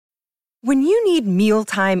When you need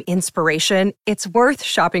mealtime inspiration, it's worth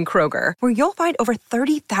shopping Kroger, where you'll find over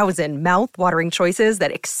 30,000 mouth-watering choices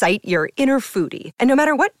that excite your inner foodie. And no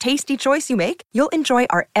matter what tasty choice you make, you'll enjoy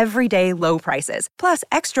our everyday low prices, plus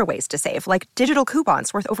extra ways to save, like digital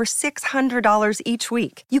coupons worth over $600 each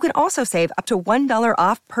week. You can also save up to $1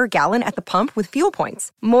 off per gallon at the pump with fuel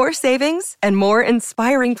points. More savings and more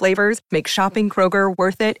inspiring flavors make shopping Kroger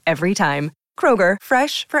worth it every time. Kroger,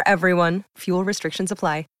 fresh for everyone. Fuel restrictions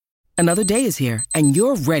apply. Another day is here, and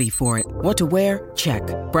you're ready for it. What to wear? Check.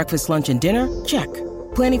 Breakfast, lunch, and dinner? Check.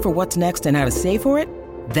 Planning for what's next and how to save for it?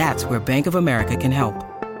 That's where Bank of America can help.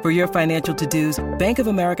 For your financial to-dos, Bank of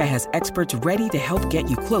America has experts ready to help get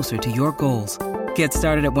you closer to your goals. Get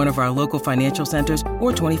started at one of our local financial centers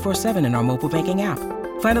or 24/7 in our mobile banking app.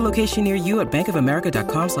 Find a location near you at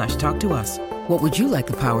bankofamerica.com/talktous. What would you like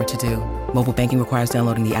the power to do? Mobile banking requires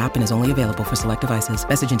downloading the app and is only available for select devices.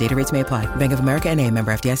 Message and data rates may apply. Bank of America N.A.,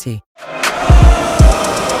 member FDIC.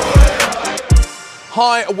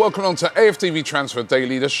 Hi, and welcome on to AFTV Transfer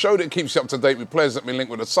Daily, the show that keeps you up to date with players that have been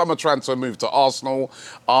linked with a summer transfer move to Arsenal.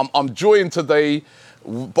 I'm joined today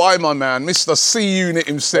by my man, Mr. C Unit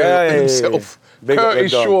himself.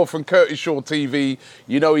 Curtis Shaw from Curtis Shaw TV.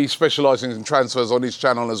 You know he's specialising in transfers on his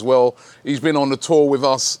channel as well. He's been on the tour with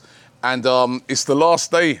us, and it's the last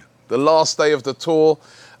day of the tour.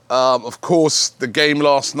 Of course, the game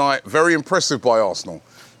last night, very impressive by Arsenal.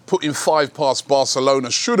 Putting 5 past Barcelona,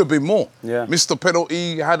 should have been more. Yeah. Missed the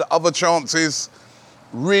penalty, had other chances.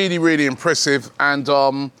 Really, really impressive. And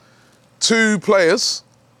 3 players,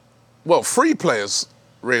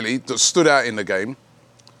 really, that stood out in the game.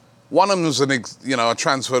 One of them was a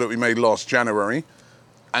transfer that we made last January,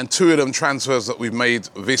 and 2 of them transfers that we've made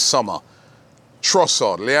this summer.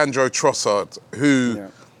 Leandro Trossard, who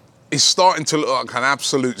is starting to look like an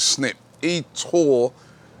absolute snip. He tore,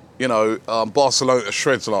 Barcelona to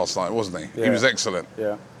shreds last night, wasn't he? Yeah. He was excellent.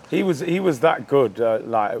 Yeah, he was that good.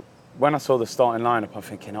 When I saw the starting lineup, I'm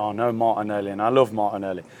thinking, oh no, Martinelli, and I love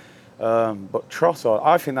Martinelli. But Trossard,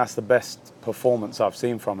 I think that's the best performance I've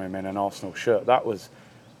seen from him in an Arsenal shirt. That was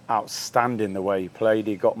outstanding the way he played.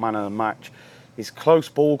 He got man of the match. His close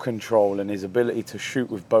ball control and his ability to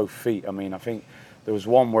shoot with both feet. I mean, I think there was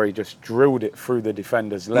one where he just drilled it through the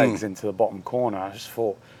defender's legs into the bottom corner. I just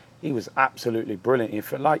thought he was absolutely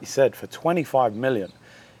brilliant. Like you said, for 25 million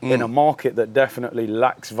in a market that definitely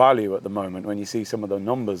lacks value at the moment, when you see some of the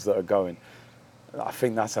numbers that are going, I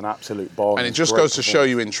think that's an absolute bargain. And it just goes to show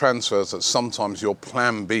you in transfers that sometimes your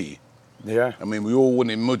plan B. Yeah. I mean, we all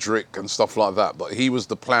wanted Mudryk and stuff like that, but he was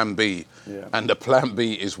the plan B. Yeah. And the plan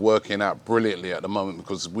B is working out brilliantly at the moment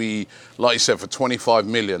because we, like you said, for 25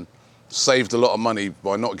 million, saved a lot of money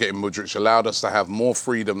by not getting Mudryk, allowed us to have more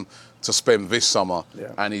freedom to spend this summer.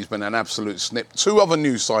 Yeah. And he's been an absolute snip. 2 other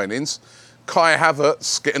new signings, Kai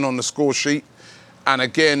Havertz getting on the score sheet, and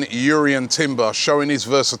again, Jurrien Timber showing his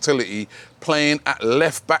versatility, playing at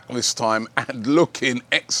left back this time and looking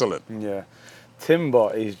excellent. Yeah.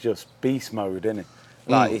 Timber is just beast mode, isn't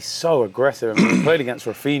he? He's so aggressive. I mean, he played against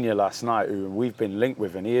Rafinha last night, who we've been linked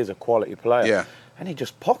with, and he is a quality player. Yeah. And he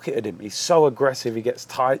just pocketed him. He's so aggressive. He gets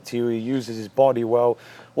tight to you. He uses his body well.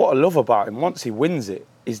 What I love about him, once he wins it,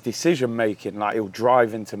 his decision making. Like, he'll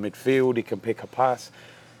drive into midfield. He can pick a pass.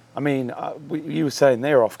 I mean, you were saying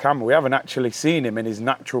there off camera, we haven't actually seen him in his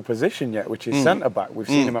natural position yet, which is centre back. We've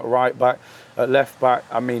seen him at right back, at left back.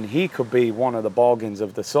 I mean, he could be one of the bargains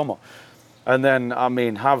of the summer. And then, I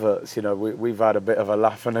mean, Havertz, we've had a bit of a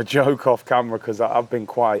laugh and a joke off camera because I've been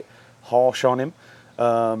quite harsh on him.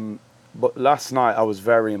 But last night I was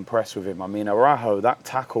very impressed with him. I mean, Araujo, that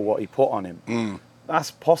tackle, what he put on him,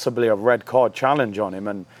 that's possibly a red card challenge on him.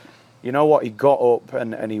 And you know what? He got up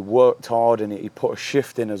and he worked hard and he put a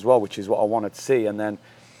shift in as well, which is what I wanted to see. And then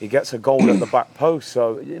he gets a goal at the back post.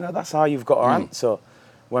 So, that's how you've got to answer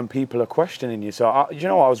when people are questioning you. So, I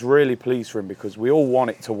was really pleased for him because we all want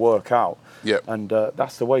it to work out. Yep. And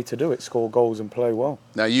that's the way to do it, score goals and play well.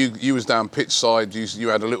 Now, you was down pitch side. You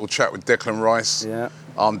had a little chat with Declan Rice. Yeah.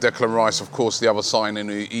 Declan Rice, of course, the other signing.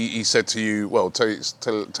 He said to you, well,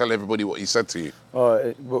 tell everybody what he said to you.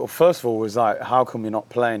 Well, first of all, was like, how come you're not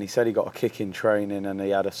playing? He said he got a kick in training and he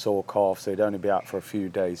had a sore calf, so he'd only be out for a few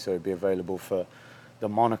days, so he'd be available for the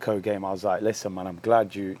Monaco game. I was like, listen, man, I'm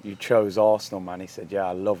glad you chose Arsenal, man. He said, yeah,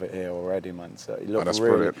 I love it here already, man. So he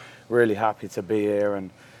looked really happy to be here. And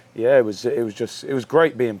yeah, it was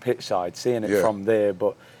great being pitch side, seeing it from there,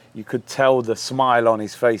 but you could tell the smile on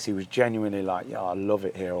his face. He was genuinely like, yeah, I love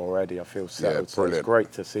it here already. I feel settled. So it's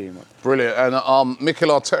great to see him. Brilliant. And Mikel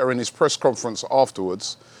Arteta in his press conference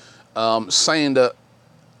afterwards saying that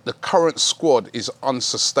the current squad is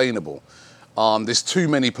unsustainable. There's too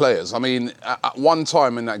many players. I mean, at one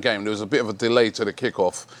time in that game, there was a bit of a delay to the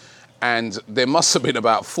kickoff, and there must have been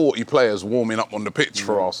about 40 players warming up on the pitch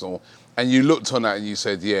for Arsenal. And you looked on that and you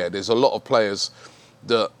said, yeah, there's a lot of players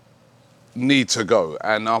that need to go.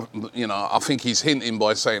 And, I think he's hinting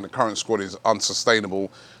by saying the current squad is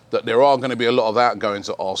unsustainable, that there are going to be a lot of outgoings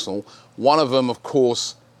at Arsenal. One of them, of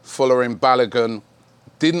course, following Balogun,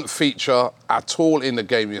 didn't feature at all in the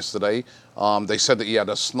game yesterday. They said that he had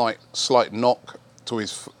a slight knock to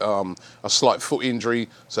his, a slight foot injury,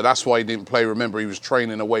 so that's why he didn't play. Remember, he was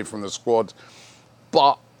training away from the squad.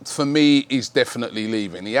 But for me, he's definitely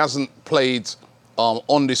leaving. He hasn't played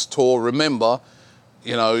on this tour. Remember,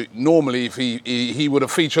 normally if he would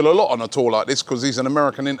have featured a lot on a tour like this because he's an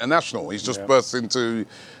American international. He's just burst into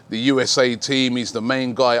the USA team. He's the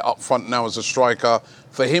main guy up front now as a striker.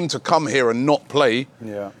 For him to come here and not play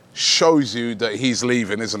shows you that he's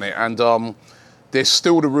leaving, isn't it? And there's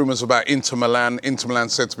still the rumours about Inter Milan. Inter Milan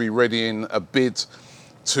said to be readying a bid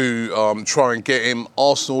to try and get him.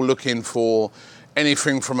 Arsenal looking for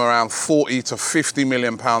anything from around 40 to 50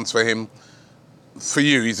 million pounds for him. For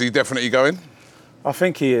you, is he definitely going? I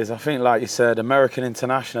think he is. I think, like you said, American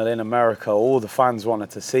international in America, all the fans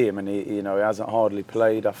wanted to see him, and he hasn't hardly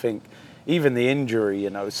played. I think even the injury,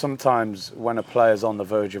 sometimes when a player's on the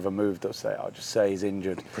verge of a move, they'll say, "I'll just say he's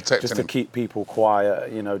injured," just to keep people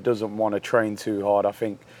quiet. Doesn't want to train too hard. I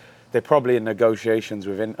think they're probably in negotiations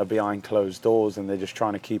with Inter behind closed doors, and they're just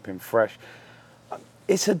trying to keep him fresh.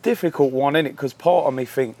 It's a difficult one, isn't it? Because part of me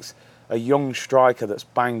thinks a young striker that's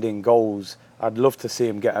banged in goals, I'd love to see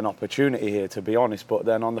him get an opportunity here, to be honest. But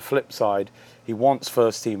then on the flip side, he wants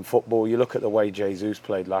first-team football. You look at the way Jesus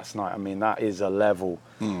played last night. I mean, that is a level.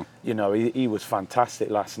 He was fantastic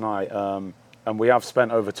last night. And we have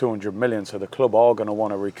spent over 200 million, so the club are going to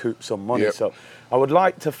want to recoup some money. Yep. So I would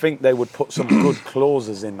like to think they would put some good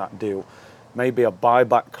clauses in that deal. Maybe a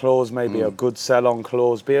buyback clause, maybe a good sell-on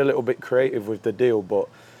clause. Be a little bit creative with the deal, but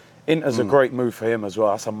Inter's a great move for him as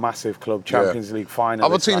well. That's a massive club, Champions League final.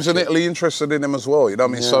 Other teams in Italy interested in him as well, you know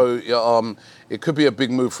what I mean? So it could be a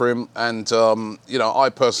big move for him. And, I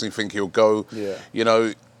personally think he'll go.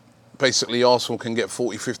 Basically Arsenal can get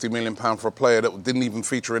 40, 50 million pound for a player that didn't even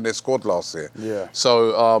feature in their squad last year.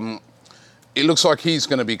 So it looks like he's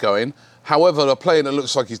going to be going. However, a player that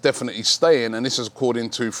looks like he's definitely staying, and this is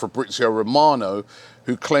according to Fabrizio Romano,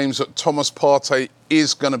 who claims that Thomas Partey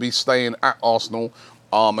is going to be staying at Arsenal.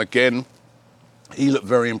 Again, he looked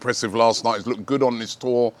very impressive last night. He's looked good on this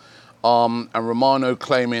tour. And Romano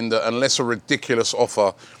claiming that unless a ridiculous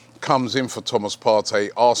offer comes in for Thomas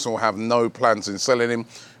Partey, Arsenal have no plans in selling him.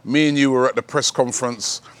 Me and you were at the press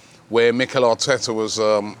conference where Mikel Arteta was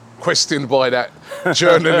questioned by that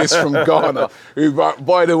journalist from Ghana, who,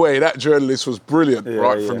 by the way, that journalist was brilliant,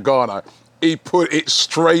 from Ghana. He put it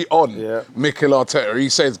straight on Mikel Arteta. He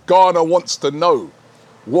says, Ghana wants to know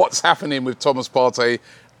what's happening with Thomas Partey,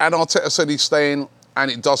 and Arteta said he's staying,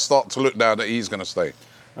 and it does start to look now that he's going to stay.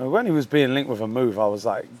 When he was being linked with a move, I was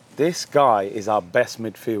like, this guy is our best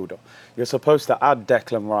midfielder. You're supposed to add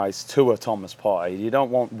Declan Rice to a Thomas Partey. You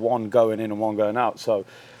don't want one going in and one going out. So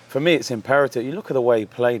for me, it's imperative. You look at the way he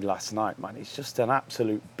played last night, man. He's just an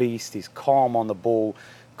absolute beast. He's calm on the ball,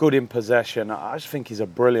 good in possession. I just think he's a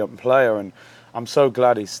brilliant player, and I'm so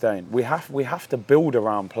glad he's staying. We have to build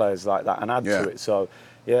around players like that and add to it. So,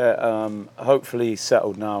 hopefully he's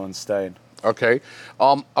settled now and staying. Okay.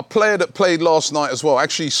 A player that played last night as well,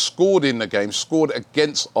 actually scored in the game, scored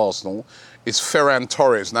against Arsenal, is Ferran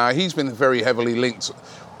Torres. Now, he's been very heavily linked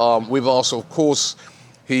with Arsenal. Of course,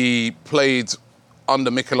 he played under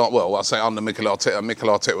Mikel Arteta. Mikel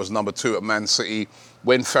Arteta was number 2 at Man City.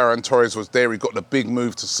 When Ferran Torres was there, he got the big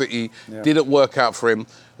move to City. Didn't work out for him.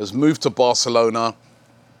 Has moved to Barcelona.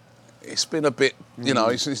 It's been a bit,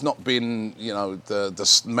 he's not been,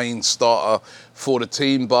 the main starter for the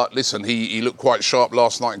team. But listen, he looked quite sharp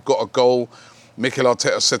last night, got a goal. Mikel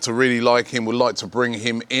Arteta said to really like him, would like to bring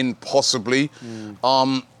him in possibly.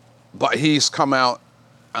 But he's come out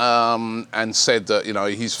and said that,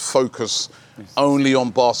 he's focused only on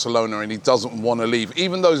Barcelona and he doesn't want to leave,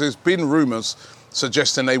 even though there's been rumours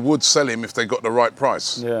suggesting they would sell him if they got the right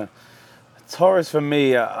price. Yeah. Torres, for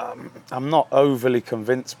me, I'm not overly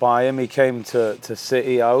convinced by him. He came to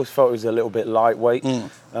City. I always felt he was a little bit lightweight. He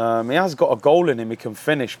has got a goal in him. He can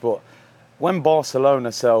finish. But when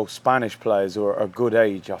Barcelona sell Spanish players who are a good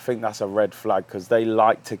age, I think that's a red flag because they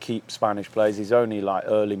like to keep Spanish players. He's only like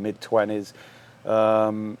early, mid-20s.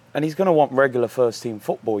 And he's going to want regular first-team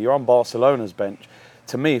football. You're on Barcelona's bench.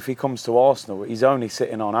 To me, if he comes to Arsenal, he's only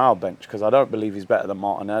sitting on our bench because I don't believe he's better than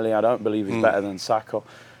Martinelli. I don't believe he's better than Saka.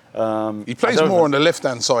 He plays more on the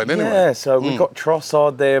left-hand side anyway. Yeah, so we've got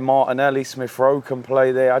Trossard there, Martinelli, Smith-Rowe can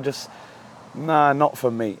play there. Nah, not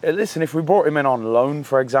for me. Listen, if we brought him in on loan,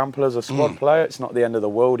 for example, as a squad player, it's not the end of the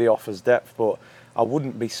world. He offers depth, but I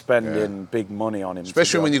wouldn't be spending big money on him.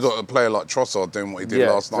 Especially when you've got a player like Trossard doing what he did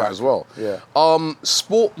last night as well. Yeah.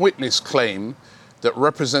 Sport Witness claim that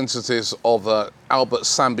representatives of Albert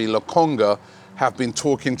Sambi Lokonga have been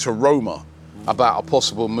talking to Roma about a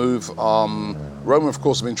possible move. Roma, of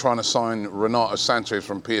course, have been trying to sign Renato Sanchez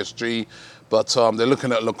from PSG, but they're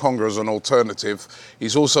looking at Lokonga as an alternative.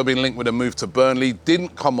 He's also been linked with a move to Burnley,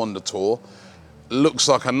 didn't come on the tour. Looks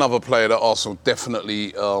like another player that Arsenal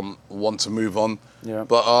definitely want to move on. Yeah.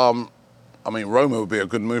 But, I mean, Roma would be a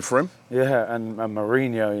good move for him. Yeah, and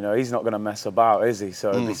Mourinho, you know, he's not going to mess about, is he? So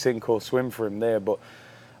it'd be sink or swim for him there. But,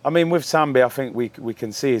 I mean, with Sambi, I think we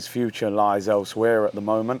can see his future lies elsewhere at the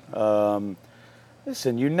moment.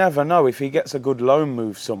 Listen, you never know. If he gets a good loan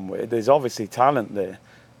move somewhere, there's obviously talent there.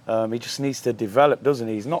 He just needs to develop, doesn't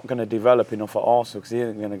he? He's not going to develop enough at Arsenal because he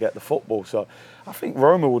isn't going to get the football. So I think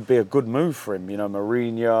Roma would be a good move for him. You know,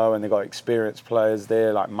 Mourinho, and they've got experienced players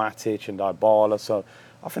there like Matic and Dybala. So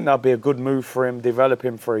I think that'd be a good move for him. Develop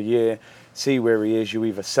him for a year, see where he is. You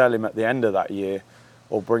either sell him at the end of that year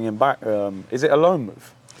or bring him back. Is it a loan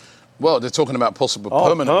move? Well, they're talking about possible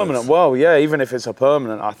permanent move. Well, yeah, even if it's a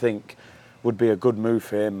permanent, I think would be a good move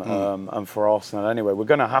for him and for Arsenal anyway. We're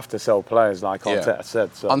going to have to sell players like Arteta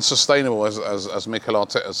said. So. Unsustainable, as Mikel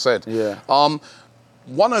Arteta said. Yeah.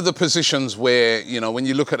 One of the positions where, you know, when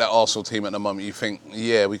you look at that Arsenal team at the moment, you think,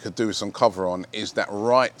 yeah, we could do some cover on, is that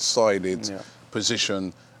right-sided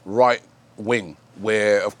position, right wing,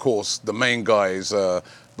 where, of course, the main guy is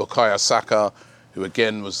Bukayo Saka, who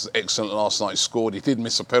again was excellent last night, scored. He did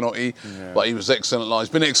miss a penalty, but he was excellent. He's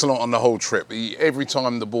been excellent on the whole trip. Every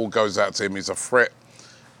time the ball goes out to him, he's a threat.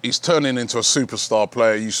 He's turning into a superstar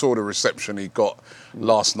player. You saw the reception he got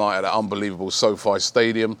last night at that unbelievable SoFi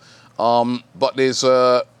Stadium. But there's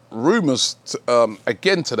rumours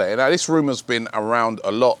again today. Now, this rumour's been around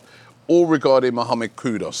a lot, all regarding Mohamed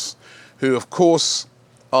Kudus, who, of course,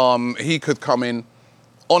 he could come in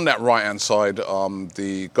on that right-hand side,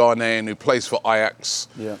 the Ghanaian who plays for Ajax,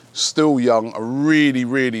 still young, a really,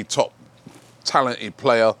 really top talented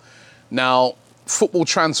player. Now, Football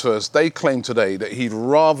Transfers, they claim today that he'd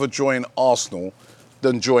rather join Arsenal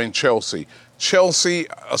than join Chelsea. Chelsea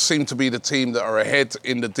seem to be the team that are ahead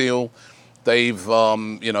in the deal. They've,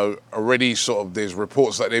 already there's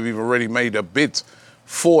reports that they've already made a bid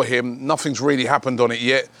for him. Nothing's really happened on it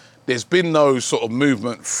yet. There's been no sort of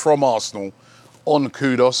movement from Arsenal on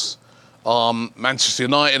Kudus. Manchester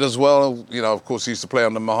United as well. You know, of course, he used to play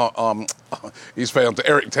under under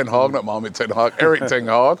Eric Ten Hag, not Mohamed Ten Hag. Eric Ten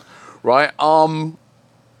Hag, right?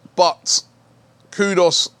 But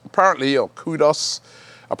Kudus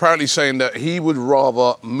apparently saying that he would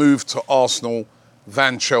rather move to Arsenal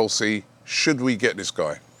than Chelsea. Should we get this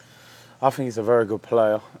guy? I think he's a very good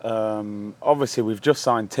player. Obviously, we've just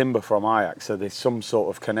signed Timber from Ajax, so there's some sort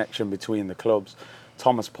of connection between the clubs.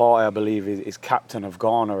 Thomas Partey, I believe, is captain of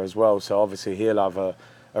Ghana as well, so obviously he'll have a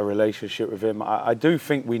relationship with him. I do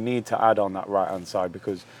think we need to add on that right-hand side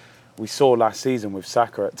because we saw last season with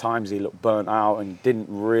Saka, at times he looked burnt out and didn't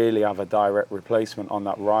really have a direct replacement on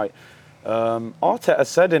that right. Arteta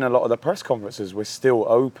said in a lot of the press conferences we're still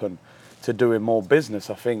open to doing more business.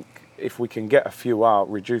 I think if we can get a few out,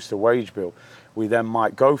 reduce the wage bill, we then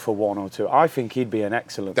might go for one or two. I think he'd be an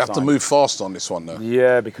excellent They have to move fast on this one, though.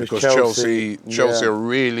 Yeah, because Chelsea are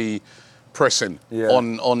really pressing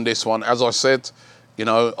on this one. As I said, you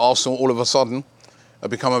know, Arsenal all of a sudden have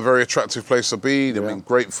become a very attractive place to be. They've been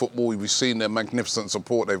great football. We've seen their magnificent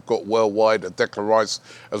support they've got worldwide. Declan Rice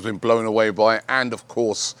has been blown away by it. And, of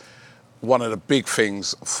course, one of the big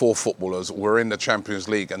things for footballers, we're in the Champions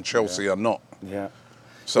League and Chelsea are not.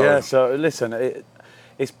 So listen,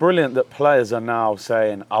 it's brilliant that players are now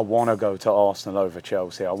saying, I want to go to Arsenal over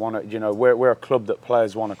Chelsea. I want to, you know, we're a club that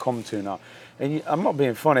players want to come to now. And I'm not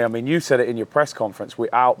being funny. I mean, you said it in your press conference. We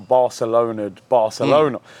out-Barcelona'd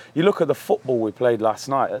Barcelona. You look at the football we played last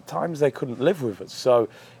night. At times, they couldn't live with us. So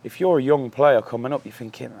if you're a young player coming up, you're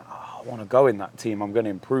thinking, I want to go in that team. I'm going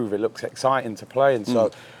to improve. It looks exciting to play. And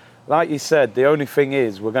so, like you said, the only thing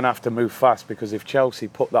is we're going to have to move fast because if Chelsea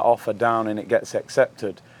put that offer down and it gets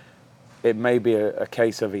accepted, it may be a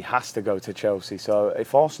case of he has to go to Chelsea. So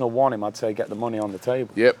if Arsenal want him, I'd say get the money on the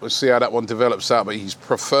table. Yep, we'll see how that one develops out, but he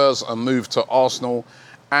prefers a move to Arsenal.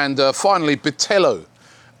 And finally, Bitello.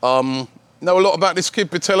 Know a lot about this kid,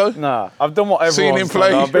 Bitello? Nah, I've done what everyone's seen him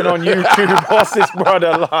play. I've been on YouTube. What's this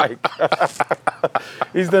brother like?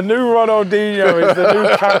 He's the new Ronaldinho. He's the new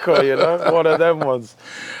Kaká, you know, one of them ones.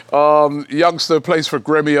 Youngster plays for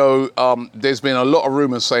Gremio. There's been a lot of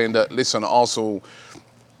rumours saying that, listen, Arsenal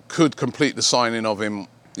could complete the signing of him.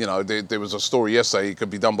 You know, there was a story yesterday, it could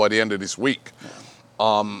be done by the end of this week.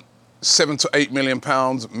 £7 to £8 million,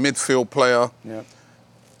 midfield player. Yeah.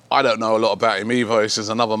 I don't know a lot about him either. This is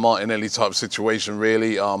another Martinelli type situation,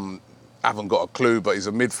 really. Haven't got a clue, but he's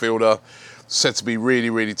a midfielder, said to be really,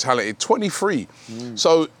 really talented. 23.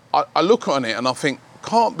 So I look on it and I think,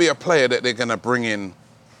 can't be a player that they're going to bring in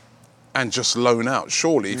and just loan out.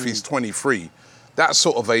 Surely, if he's 23, that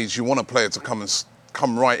sort of age, you want a player to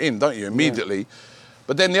come right in, don't you, immediately? Yeah.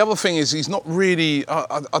 But then the other thing is, he's not really.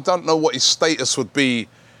 I don't know what his status would be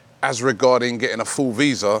as regarding getting a full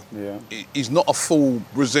visa. Yeah. He's not a full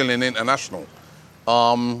Brazilian international.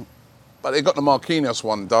 But they got the Marquinhos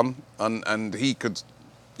one done, and he could,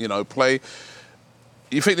 you know, play.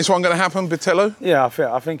 You think this one going to happen, Botelho? Yeah,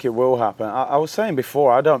 I think it will happen. I was saying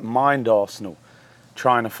before, I don't mind Arsenal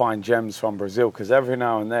trying to find gems from Brazil, because every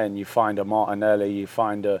now and then you find a Martinelli, you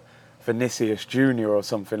find a Vinicius Jr. or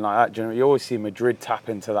something like that. You always see Madrid tap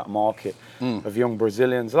into that market of young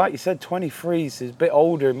Brazilians. Like you said, 23, he's a bit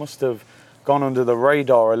older. He must have gone under the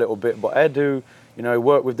radar a little bit. But Edu, you know, he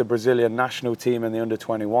worked with the Brazilian national team and the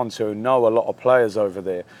under-21, so know a lot of players over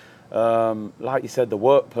there. Like you said, the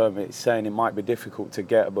work permit is saying it might be difficult to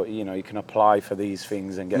get, but, you know, you can apply for these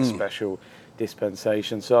things and get special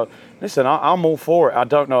dispensation. So, listen, I'm all for it. I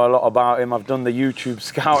don't know a lot about him. I've done the YouTube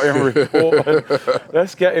scouting report.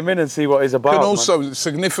 Let's get him in and see what he's about. And also,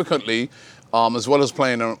 significantly, as well as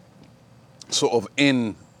playing sort of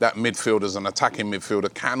in that midfield as an attacking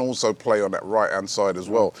midfielder, can also play on that right-hand side as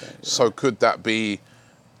well. Okay, yeah. So could that be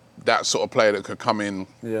that sort of player that could come in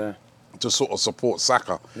to sort of support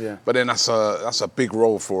Saka? Yeah. But then that's a big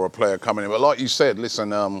role for a player coming in. But like you said,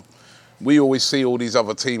 listen, we always see all these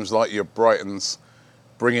other teams like your Brightons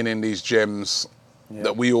bringing in these gems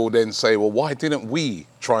that we all then say, well, why didn't we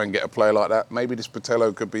try and get a player like that? Maybe this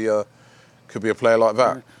Botelho could be a player like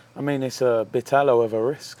that. I mean, it's a Botelho of a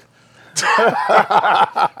risk.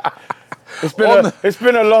 It's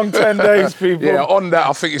been a long 10 days, people. Yeah, on that,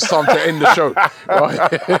 I think it's time to end the show,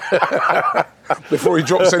 right? Before he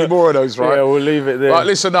drops any more of those, right? Yeah, we'll leave it there. But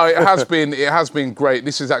listen, no, it has been great.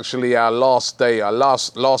 This is actually our last day, our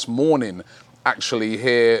last morning, actually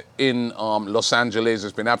here in Los Angeles.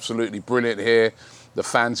 It's been absolutely brilliant here. The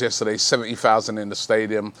fans yesterday, 70,000 in the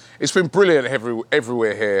stadium. It's been brilliant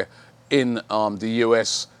everywhere here in the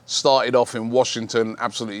US. Started off in Washington,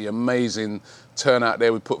 absolutely amazing turnout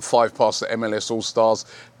there. We put 5 past the MLS All-Stars.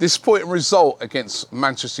 Disappointing result against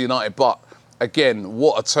Manchester United, but again,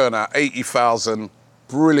 what a turnout, 80,000.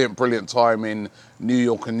 Brilliant time in New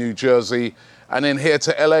York and New Jersey. And then here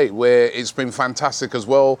to LA, where it's been fantastic as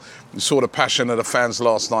well. You saw the passion of the fans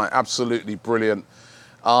last night, absolutely brilliant.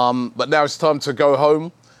 But now it's time to go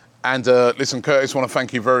home. And listen, Curtis, I want to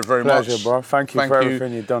thank you very, very much. Pleasure, bro. Thank you for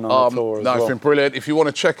everything you've done on the tour as well. It's been brilliant. If you want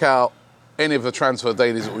to check out any of the transfer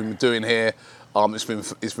dailies that we've been doing here,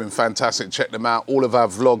 it's been fantastic. Check them out. All of our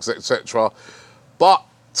vlogs, etc. But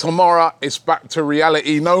tomorrow it's back to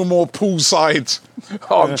reality. No more poolside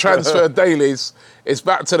transfer dailies. It's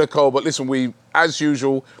back to the cold. But listen, as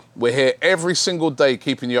usual, we're here every single day,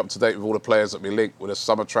 keeping you up to date with all the players that we link with a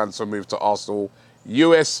summer transfer move to Arsenal.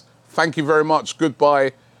 US, thank you very much.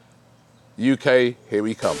 Goodbye. UK, here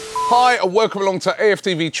we come. Hi, and welcome along to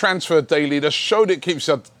AFTV Transfer Daily, the show that keeps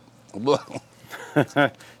you... It's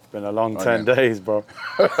been a long 10 days, bro.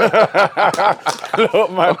 Look,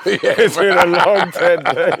 man, it's been a long 10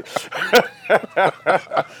 days.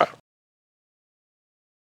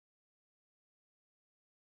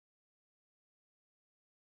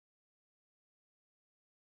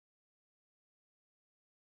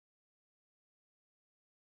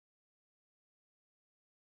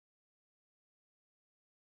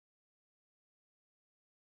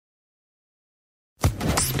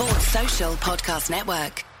 Sports Social Podcast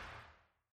Network.